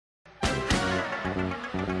Goldwing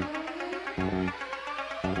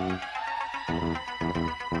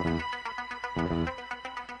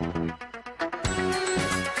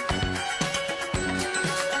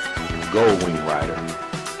Rider,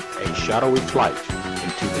 a shadowy flight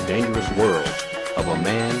into the dangerous world of a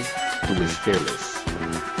man who is fearless,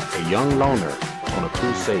 a young loner on a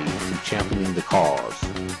crusade to championing the cause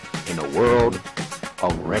in a world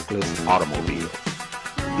of reckless automobiles.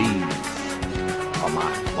 These are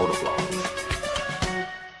my motovlogs.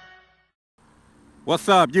 What's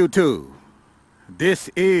up, YouTube? This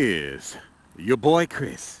is your boy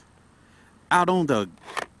Chris, out on the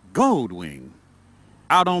Goldwing.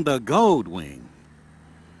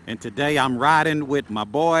 And today I'm riding with my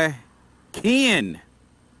boy Ken.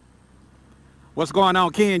 What's going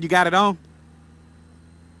on, Ken? You got it on?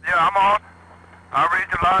 Yeah, I'm on. I read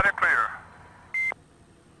you loud and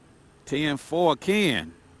clear. 10-4,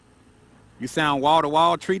 Ken. You sound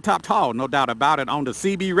wall-to-wall, treetop tall, no doubt about it, on the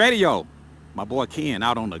CB radio. My boy Ken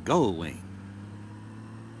out on the Goldwing.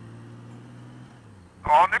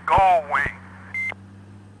 On the Goldwing.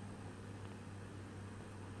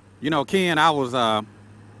 You know, Ken, I was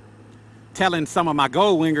telling some of my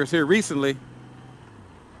Goldwingers here recently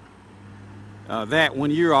that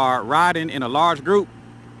when you are riding in a large group,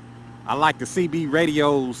 I like the CB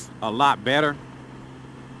radios a lot better.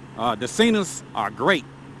 The Cenas are great.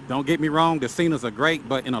 Don't get me wrong, the Cenas are great,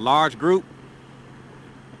 but in a large group,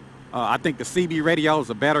 I think the CB radios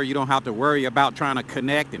are better. You don't have to worry about trying to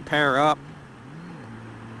connect and pair up.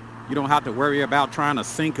 You don't have to worry about trying to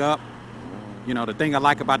sync up. You know, the thing I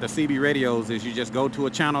like about the CB radios is you just go to a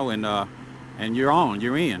channel and you're on,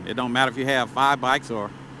 you're in. It don't matter if you have 5 bikes or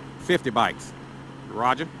 50 bikes.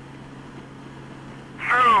 Roger? True,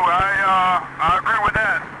 I agree with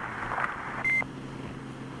that.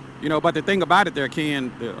 You know, but the thing about it there,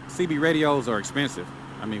 Ken, the CB radios are expensive.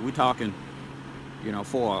 I mean, we talking, you know,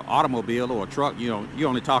 for an automobile or a truck, you know, you're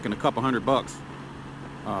only talking a couple $100.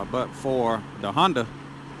 But for the Honda,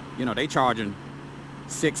 you know, they charging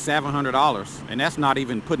 $600–700, and that's not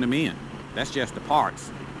even putting them in. That's just the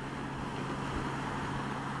parts.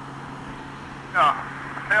 Yeah,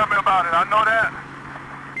 tell me about it. I know that.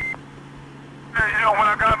 Yeah, you know, when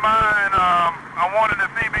I got mine, I wanted the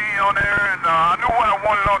CB on there, and I knew what I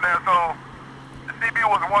wanted on there, so the CB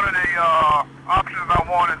was one of the options I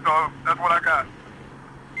wanted, so that's what I got.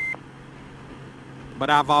 But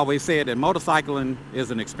I've always said that motorcycling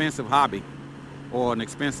is an expensive hobby or an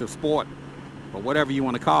expensive sport, or whatever you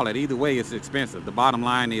want to call it. Either way, it's expensive. The bottom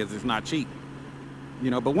line is it's not cheap. You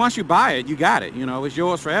know, but once you buy it, you got it. You know, it's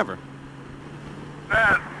yours forever.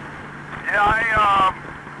 Yeah,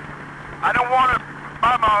 I don't want to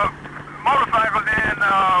buy my motorcycle then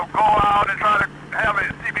go out and try to have a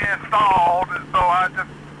CB installed. And so I just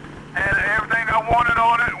had everything I wanted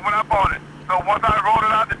on it when I bought it. So once I rolled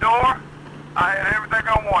it out the door, I had everything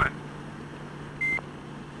I wanted.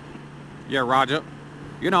 Yeah, Roger.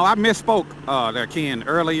 You know, I misspoke there, Ken,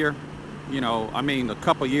 earlier. You know, I mean, a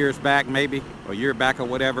couple years back, maybe a year back or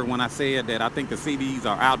whatever, when I said that I think the CBs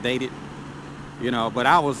are outdated. You know, but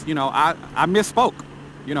I was, you know, I misspoke.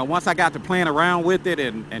 You know, once I got to playing around with it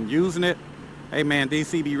and using it, hey man,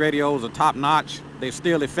 these CB radios are top notch. They're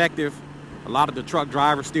still effective. A lot of the truck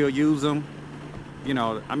drivers still use them. You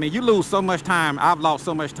know, I mean, you lose so much time. I've lost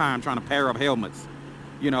so much time trying to pair up helmets.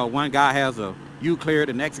 You know, one guy has a U-Clear,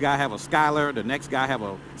 the next guy have a Skylar, the next guy have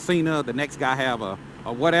a Cena, the next guy have a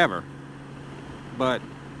whatever. But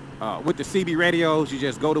with the CB radios, you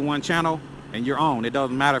just go to one channel and you're on. It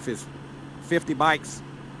doesn't matter if it's 50 bikes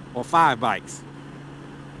or 5 bikes.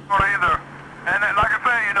 Or either. And then, like I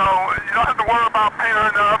say, you know, you don't have to worry about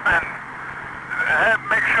pairing up and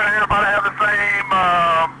make sure everybody have the same,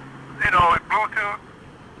 you know, Bluetooth.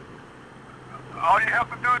 All you have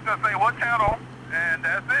to do is just say what channel, and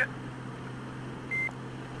that's it.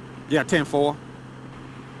 Yeah, 10-4.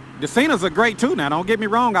 The Cenas are great too now, don't get me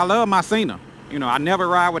wrong, I love my Cena. You know, I never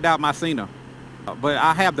ride without my Cena. But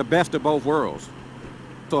I have the best of both worlds.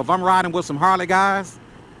 So if I'm riding with some Harley guys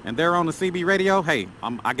and they're on the CB radio, hey,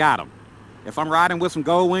 I got them. If I'm riding with some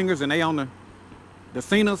Goldwingers and they on the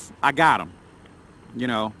Cenas, I got them. You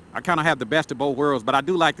know, I kind of have the best of both worlds, but I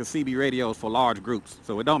do like the CB radios for large groups.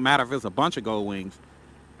 So it don't matter if it's a bunch of Goldwings.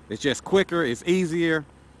 It's just quicker, it's easier,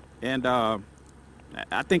 and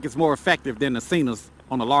I think it's more effective than the Cenas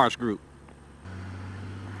on a large group.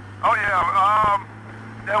 Oh yeah,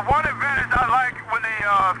 the one advantage I like when the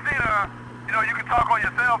Cena, you know, you can talk on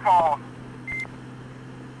your cell phone.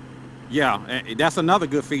 Yeah, and that's another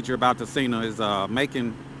good feature about the Cena is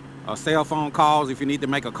making cell phone calls if you need to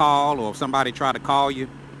make a call or if somebody try to call you.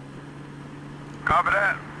 Copy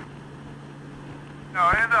that. No,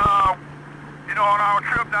 and you know, know, on our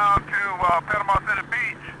trip down to Panama City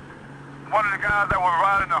Beach, one of the guys that was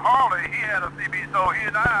riding the Harley, he had a CB, so he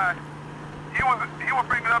and he was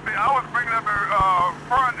bringing up I was bringing up the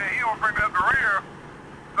front, and he was bringing up the rear,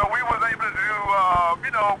 so we was able to do,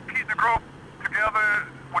 you know, keep the group together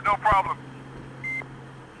with no problem.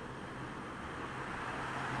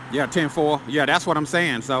 Yeah, 10-4. Yeah, that's what I'm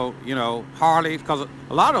saying. So, you know, Harleys, because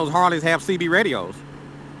a lot of those Harleys have CB radios.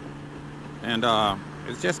 And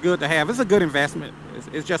it's just good to have. It's a good investment.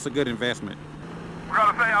 It's just a good investment. I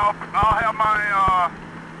gotta say, I'll have mine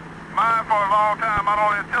for a long time. I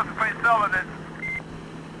don't anticipate selling it.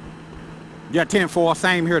 Yeah, 10-4.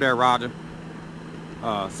 Same here there, Roger.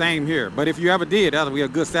 Same here. But if you ever did, that would be a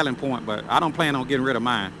good selling point. But I don't plan on getting rid of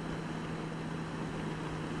mine.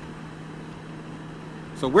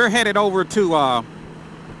 So we're headed over to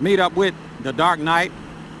meet up with the Dark Knight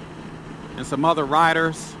and some other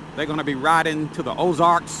riders. They're going to be riding to the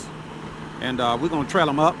Ozarks, and we're going to trail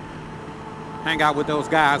them up, hang out with those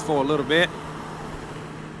guys for a little bit,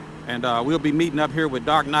 and we'll be meeting up here with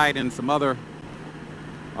Dark Knight and some other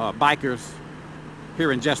bikers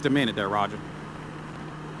here in just a minute there, Roger.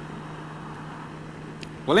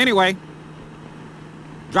 Well, anyway,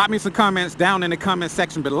 drop me some comments down in the comment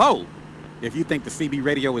section below if you think the CB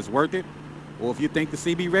radio is worth it, or if you think the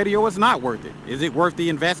CB radio is not worth it. Is it worth the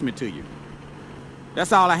investment to you?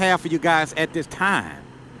 That's all I have for you guys at this time.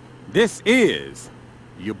 This is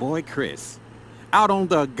your boy Chris, out on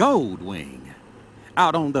the Goldwing.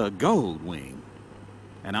 Out on the Goldwing.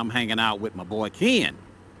 And I'm hanging out with my boy Ken,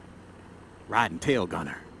 riding tail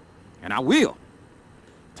gunner. And I will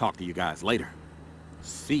talk to you guys later.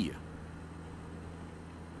 See ya.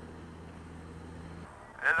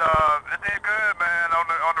 It did good, man, on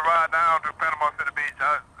the ride down to Panama City Beach.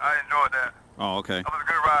 I enjoyed that. Oh, okay. That was a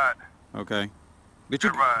good ride. Okay.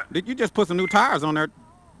 Did you just put some new tires on there?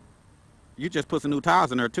 You just put some new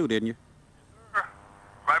tires in there too, didn't you?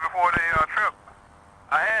 Right before the trip.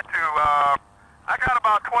 I had to. I got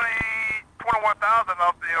about 21,000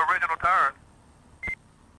 off the original tires.